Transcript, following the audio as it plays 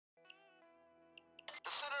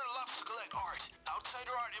to collect art, outsider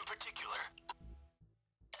art in particular.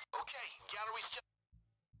 Okay, gallery's just...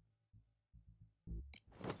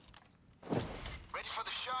 Ready for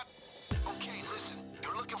the shot? Okay, listen.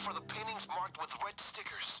 You're looking for the paintings marked with red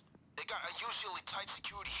stickers. They got unusually tight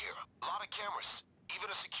security here. A lot of cameras. Even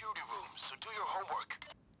a security room, so do your homework.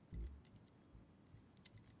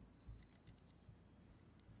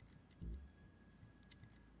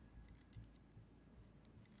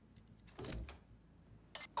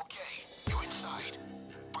 Okay, you're inside.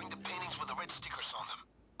 Bring the paintings with the red stickers on them.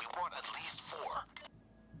 We want at least 4.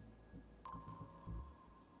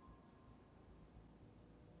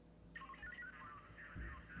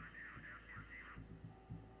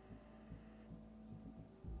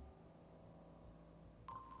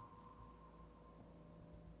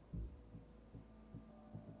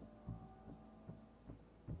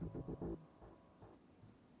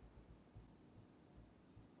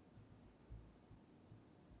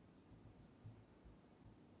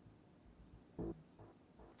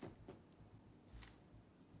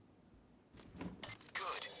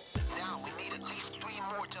 Good. Now we need at least 3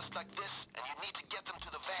 more just like this, and you need to get them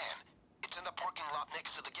to the van. It's in the parking lot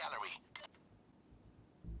next to the gallery.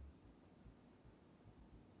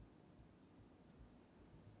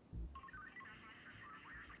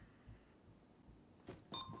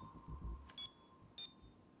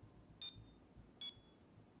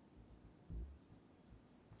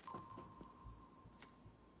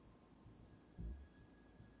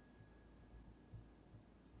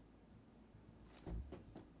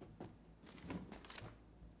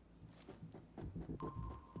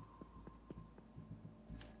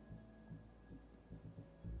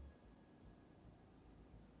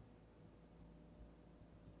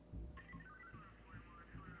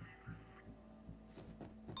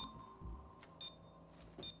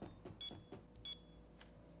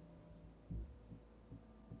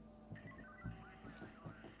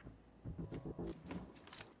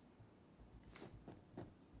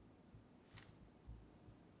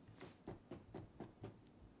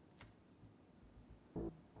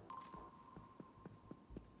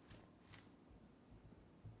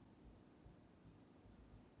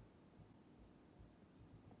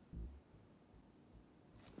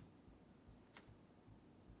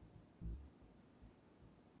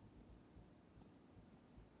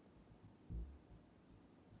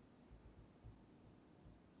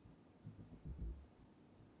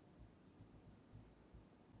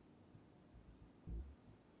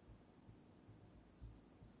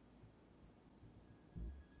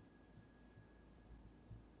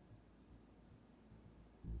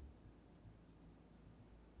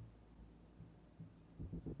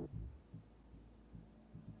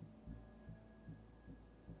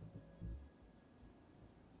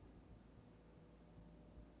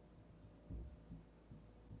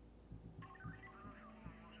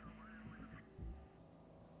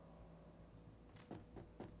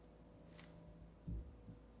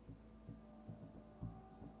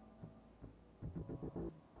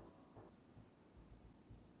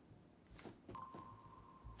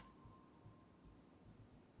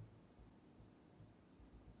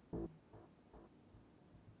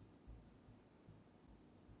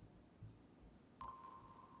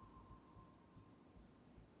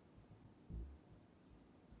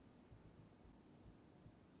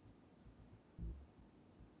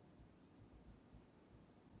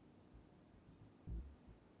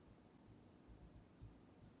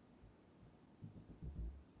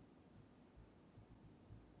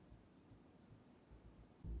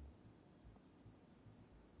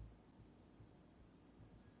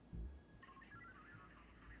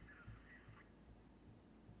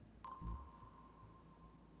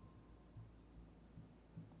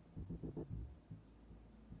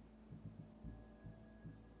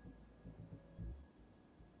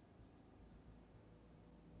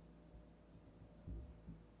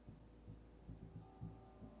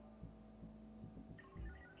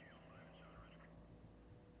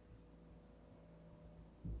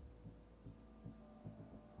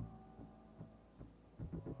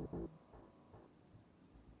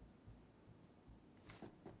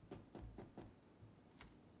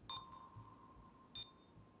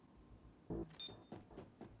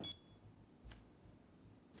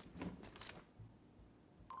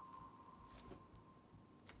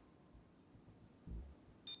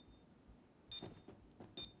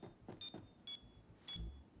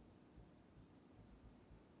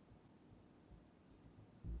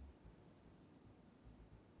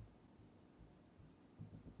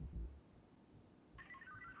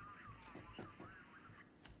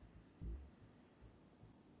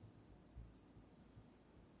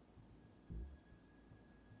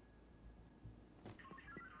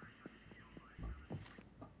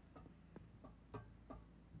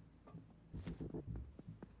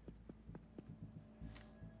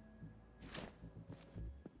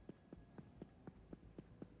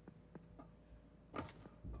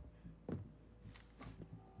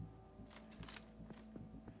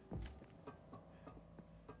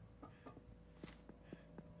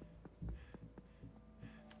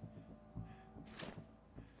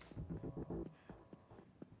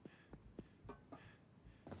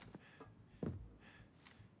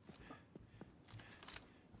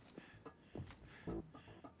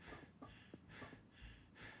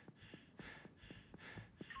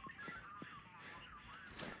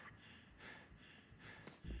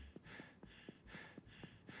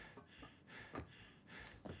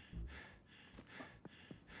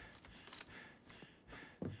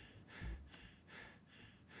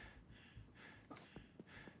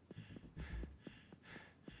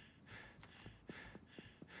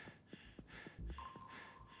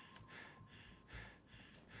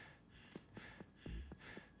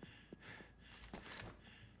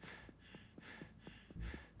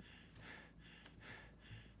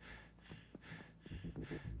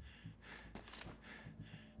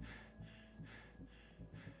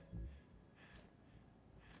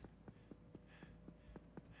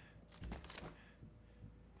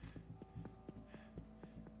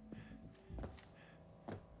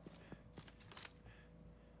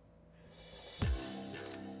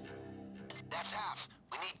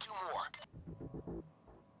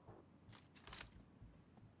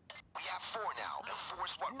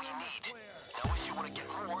 what we need. Now if you want to get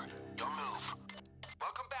more, you'll move.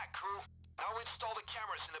 Welcome back, crew. Now install the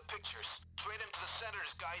cameras in the pictures. Trade them to the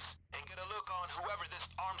senators, guys, and get a look on whoever this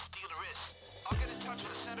arms dealer is. I'll get in touch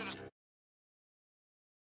with the senators.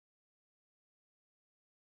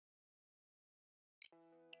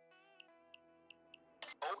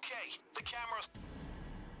 Okay, the cameras.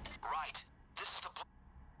 Right. This is the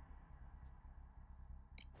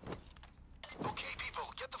Okay, people,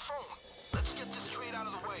 get the phone. Let's get this trade out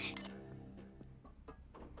of the way.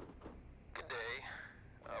 Good day.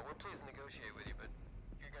 We're pleased to negotiate with you, but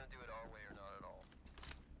you're gonna do it our way or not at all.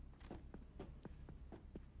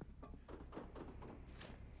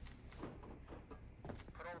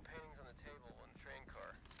 Put all the paintings on the table in the train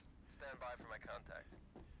car. Stand by for my contact.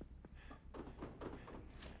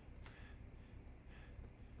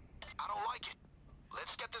 I don't like it.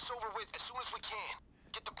 Let's get this over with as soon as we can.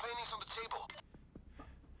 Get the paintings on the table.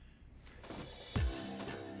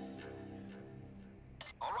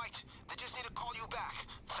 All right, they just need to call you back.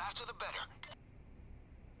 Faster the better.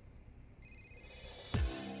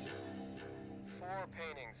 4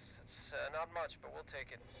 paintings. It's not much, but we'll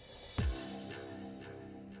take it.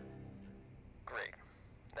 Great.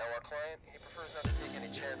 Now our client, he prefers not to take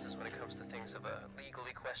any chances when it comes to things of a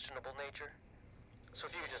legally questionable nature. So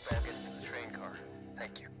if you could just all get into the train car.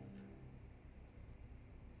 Thank you.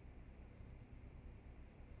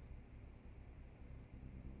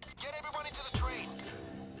 Get everyone into the train.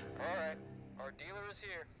 All right. Our dealer is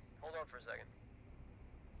here. Hold on for a second.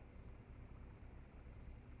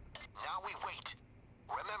 Now we wait.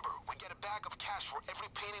 Remember, we get a bag of cash for every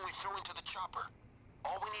painting we throw into the chopper.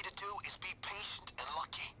 All we need to do is be patient and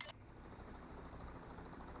lucky.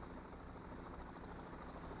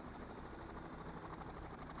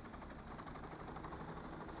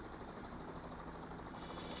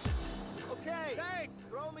 Okay, thanks!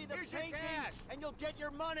 Throw me the painting and you'll get your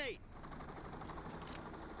money!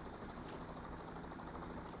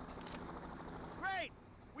 Great!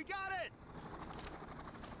 We got it!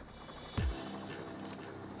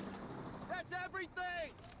 That's everything!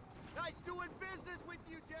 Nice doing business with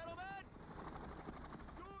you, gentlemen!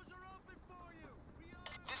 Doors are open for you!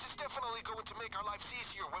 This is definitely going to make our lives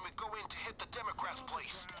easier when we go in to hit the Democrats'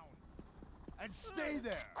 place. And stay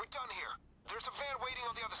there! We're done here. There's a van waiting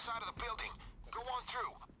on the other side of the building. Go on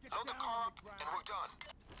through. Load the car up, and we're done.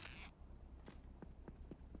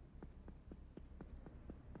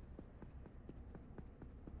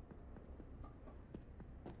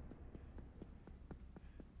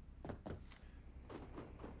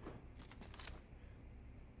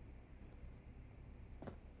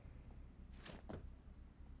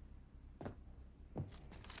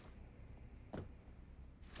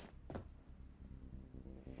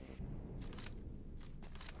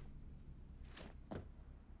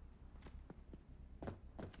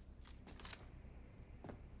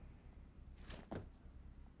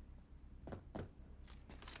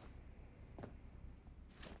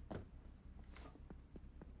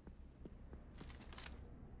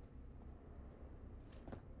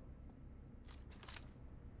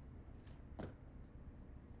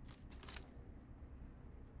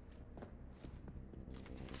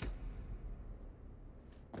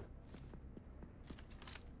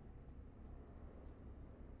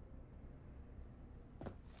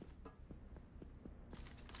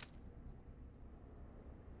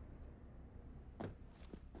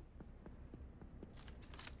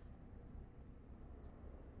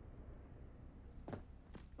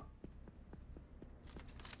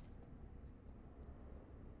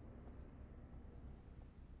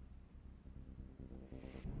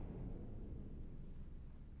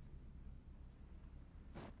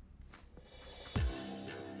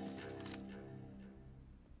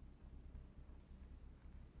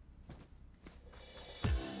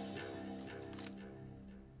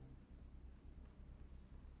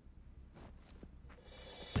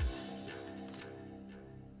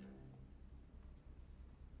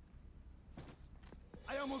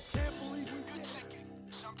 I almost can't believe we Good did it! thinking.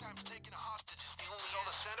 Sometimes taking a hostage is the only... So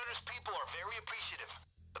the senator's people are very appreciative.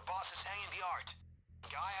 The boss is hanging the art.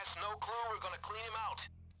 Guy has no clue we're gonna clean him out.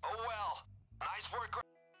 Oh well. Nice work.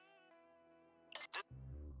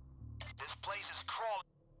 This place is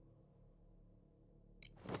crawling.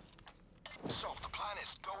 So, the plan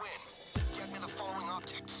is, go in. Get me the following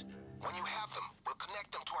objects. When you have them, we'll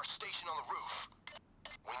connect them to our station on the roof.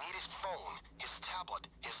 We need his phone, his tablet,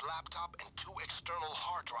 his laptop, and 2 external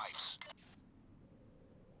hard drives.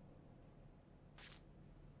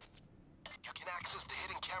 You can access the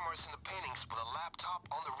hidden cameras in the paintings with a laptop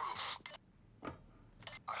on the roof.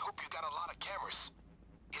 I hope you got a lot of cameras.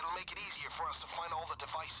 It'll make it easier for us to find all the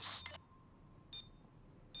devices.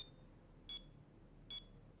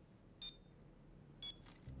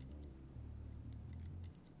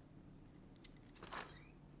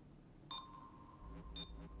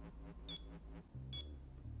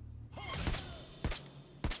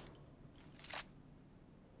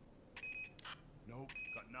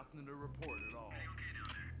 Nothing to report at all. Okay down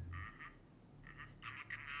there.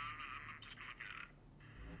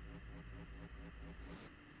 I'm looking, I'm just looking at it.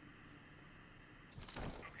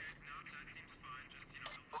 Okay, no, that seems fine. Just,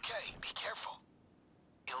 don't... Okay, be careful.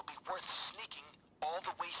 It'll be worth sneaking all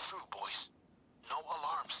the way through, boys. No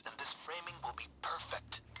alarms, and this framing will be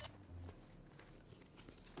perfect.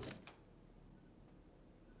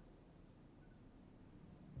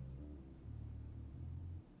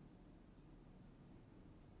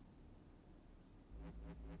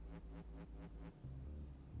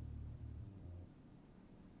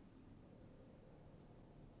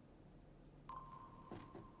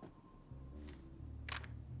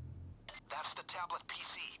 That's the tablet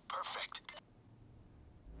PC. Perfect.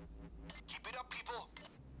 Keep it up, people.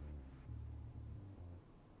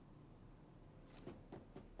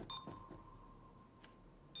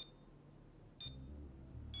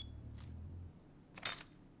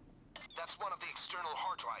 That's one of the external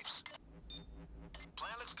hard drives.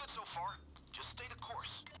 Plan looks good so far. Just stay the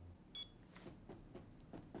course.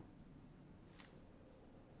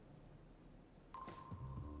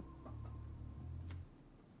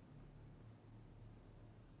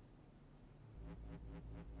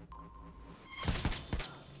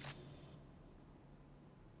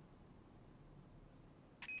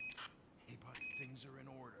 Hey, buddy, things are in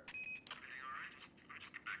order. Everything alright? Let me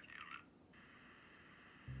just get back to you on that.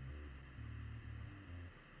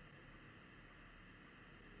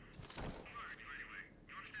 What do I do anyway?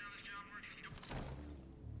 You understand how this job works? You don't...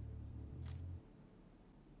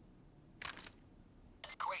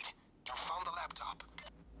 Great. You found the laptop.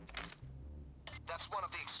 That's one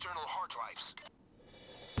of the external hard drives.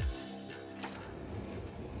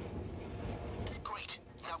 Great.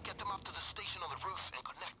 Now get them up to the station on the roof and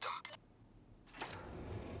connect them.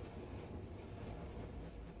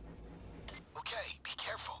 Okay, be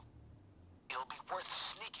careful. It'll be worth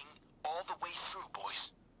sneaking all the way through,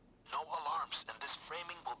 boys. No alarms, and this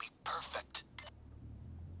framing will be perfect.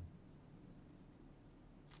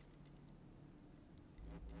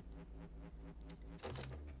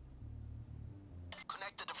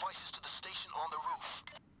 Connect the devices to the station on the roof.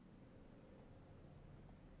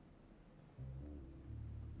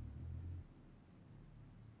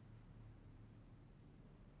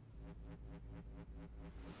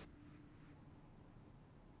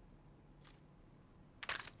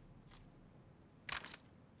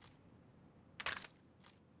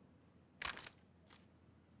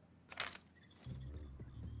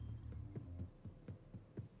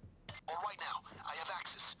 All right now, I have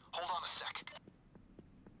access. Hold on a sec.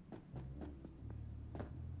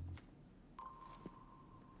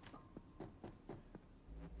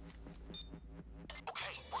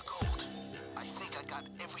 Okay, we're gold. I think I got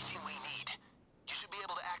everything we need. You should be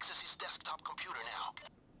able to access his desktop computer now.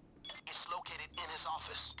 It's located in his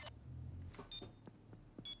office.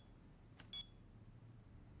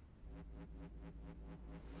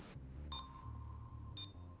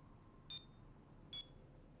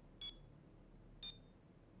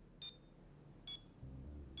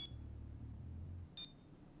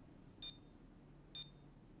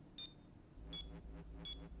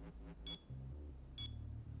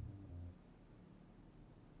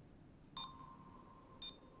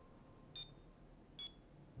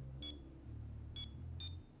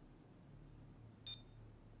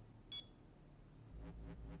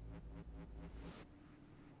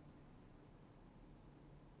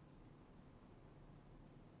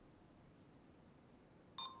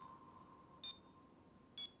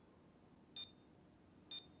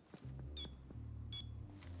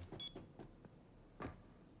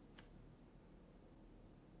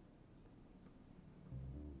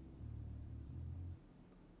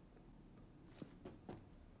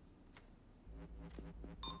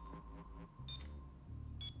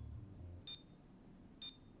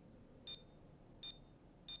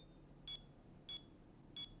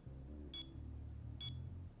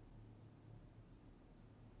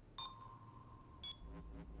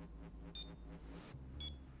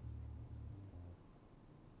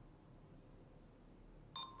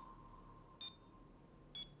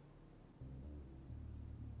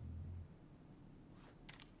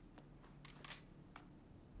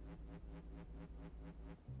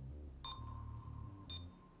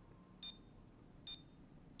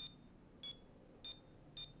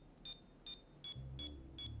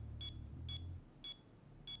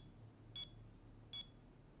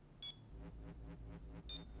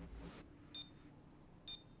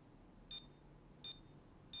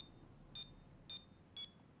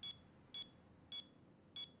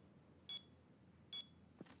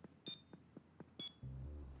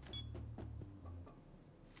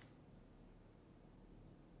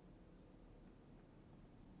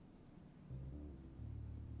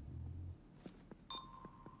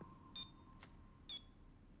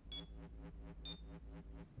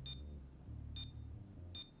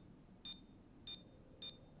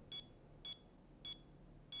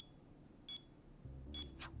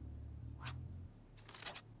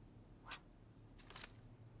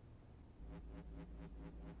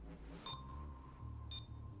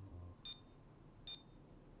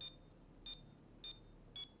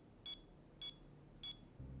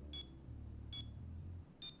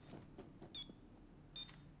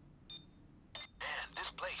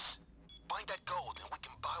 place. Find that gold and we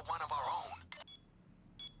can buy one of our own.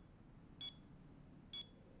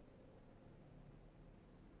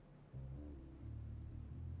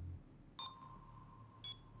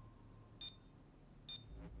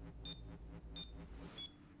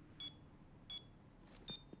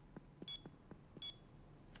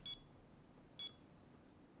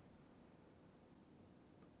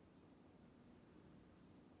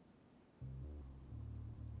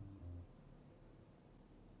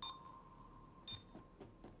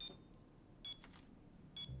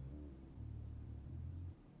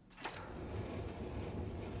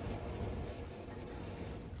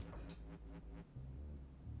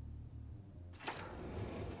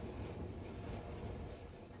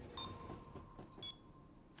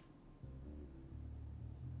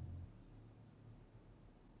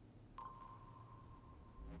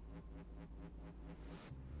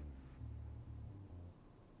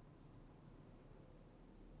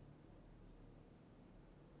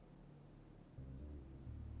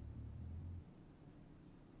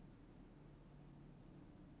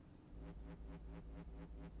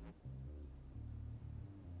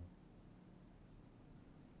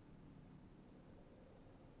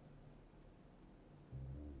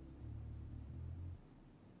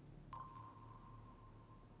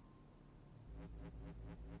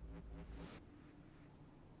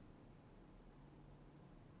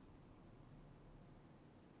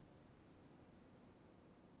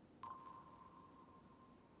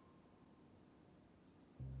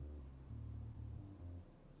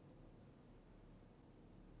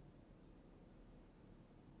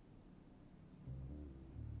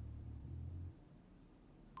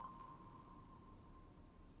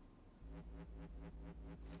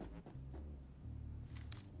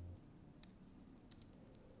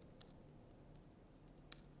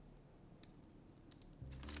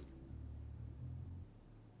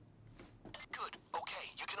 Good. Okay,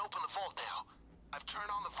 you can open the vault now. I've turned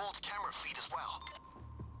on the vault's camera feed as well.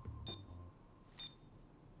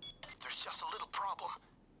 There's just a little problem.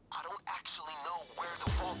 I don't actually know where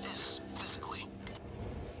the vault is, physically.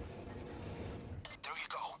 There you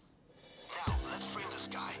go. Now, let's frame this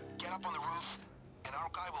guy. Get up on the roof, and our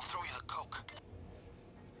guy will throw you the coke.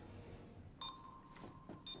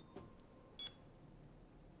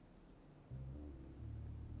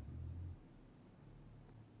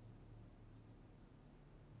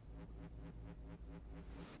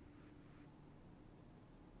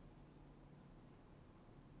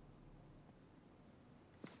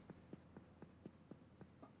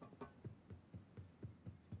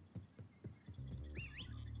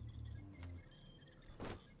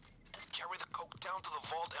 Carry the coke down to the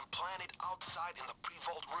vault and plant it outside in the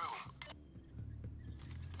pre-vault room.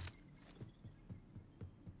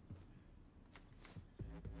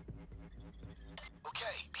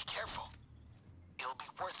 Okay, be careful. It'll be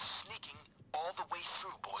worth sneaking all the way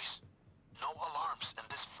through, boys. No alarms, and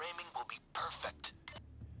this framing will be perfect.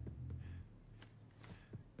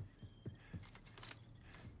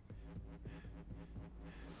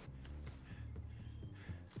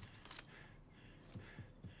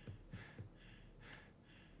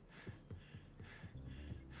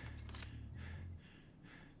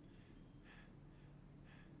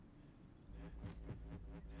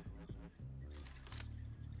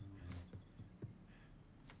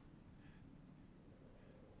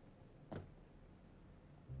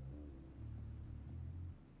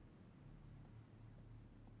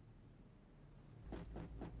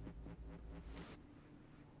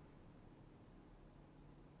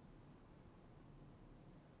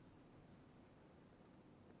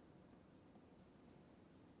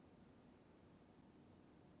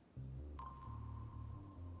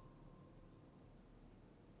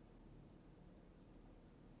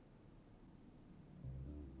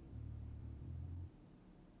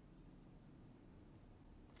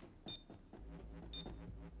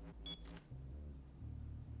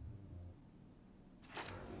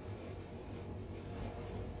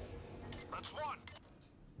 That's one.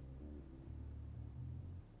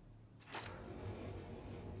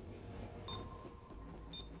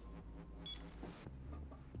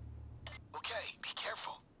 Okay, be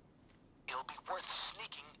careful. It'll be worth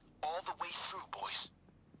sneaking all the way through, boys.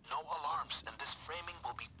 No alarms, and this framing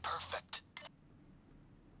will be perfect.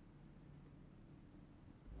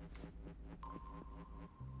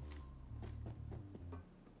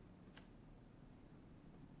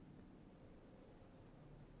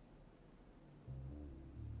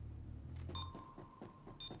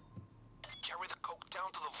 Carry the coke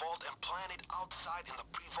down to the vault and plant it outside in the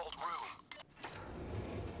pre-vault room.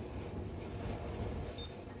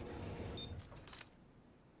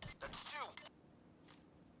 That's two.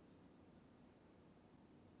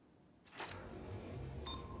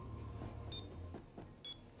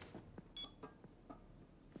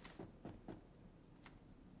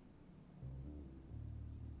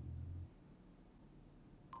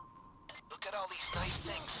 Look at all these nice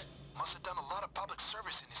things. Must have done a lot of public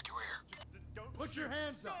service in his career. Don't put your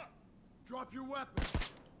hands up. Drop your weapon.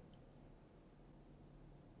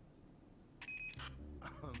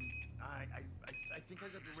 I think I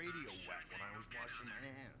got the radio wet when I was washing my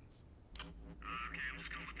hands. Okay, I'm just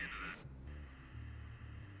gonna look into that.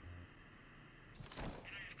 You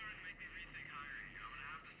know, you're starting to make me rethink hiring you. I'm gonna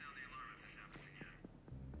have to sound the alarm if this happens again.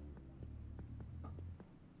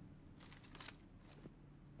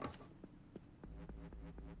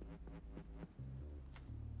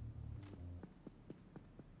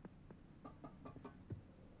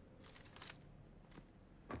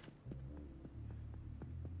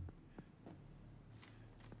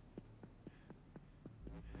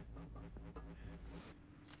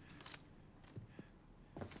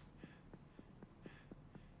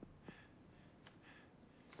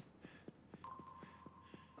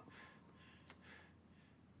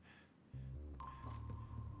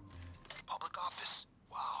 Public office.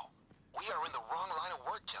 Wow. We are in the wrong line of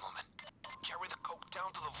work, gentlemen. Carry the coke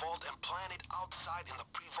down to the vault and plant it outside in the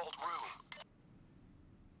pre-vault room.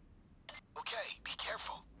 Okay, be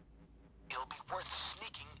careful. It'll be worth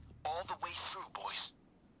sneaking all the way through, boys.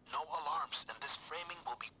 No alarms, and this framing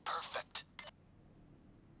will be perfect.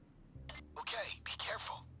 Okay, be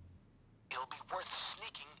careful. It'll be worth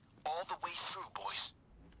sneaking all the way through, boys.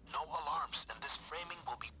 No alarms, and this framing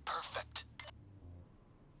will be perfect.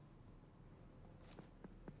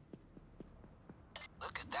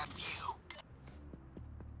 Look at that view.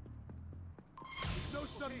 No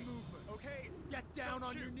sudden movement. Okay. Get down Don't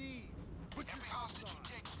on shoot. your knees. Put your Every hands hostage you on.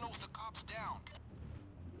 take slows the cops down.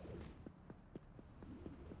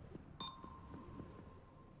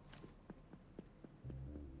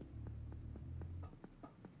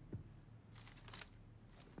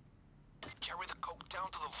 Carry the coke down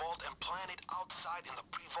to the vault and plant it outside in the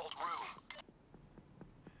pre-vault room.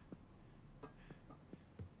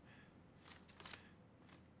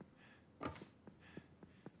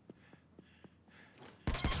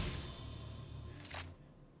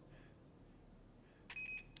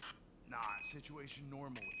 Nah, situation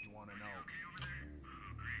normal if you want to know. Okay, over there.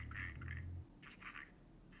 Oh, great, great, great.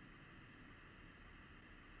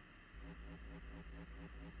 Just a second.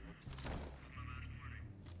 This is my last warning.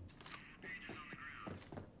 No more pages on the ground.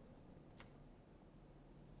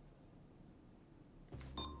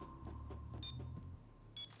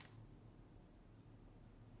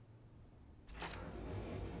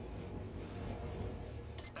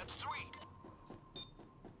 That's 3.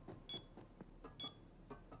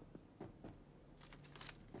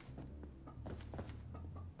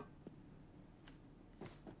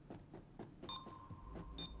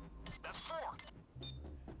 That's 4.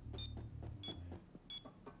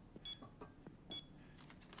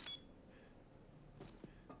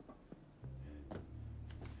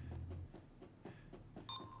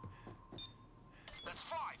 That's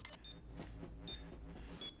 5.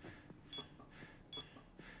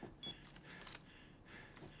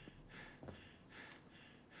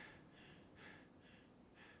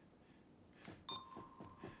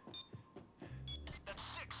 That's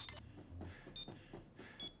 6.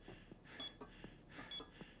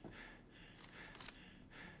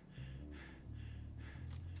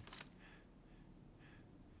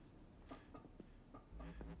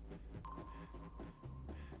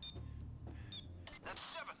 That's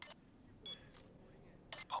 7.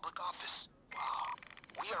 Public office. Wow.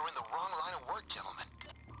 We are in the wrong line of work, gentlemen.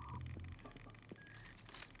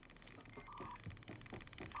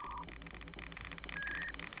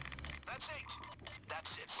 That's 8.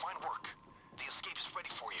 That's it. Fine work. The escape is ready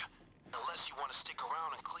for you. Unless you want to stick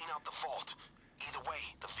around and clean out the vault. Either way,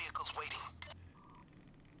 the vehicle's waiting.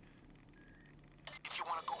 If you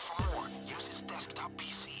want to go for more, use his desktop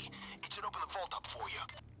PC. It should open the vault up for you.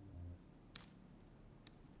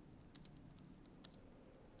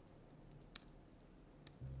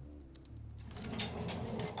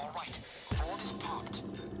 Alright, vault is popped.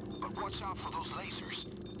 But watch out for those lasers.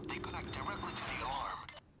 They connect directly to the alarm.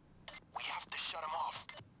 We have to shut them off.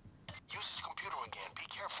 Use his computer again. Be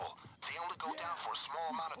careful. They only go down for a small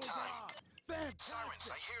amount of time. Sirens,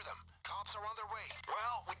 Fantastic. I hear them. Cops are on their way.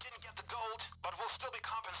 Well, we didn't get the gold, but we'll still be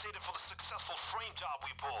compensated for the successful frame job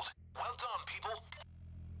we pulled. Well done, people.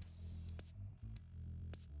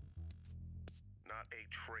 Not a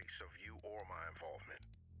trace of you or my involvement.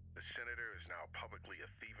 The senator is now publicly a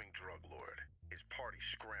thieving drug lord. His party's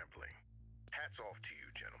scrambling. Hats off to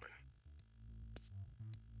you, gentlemen.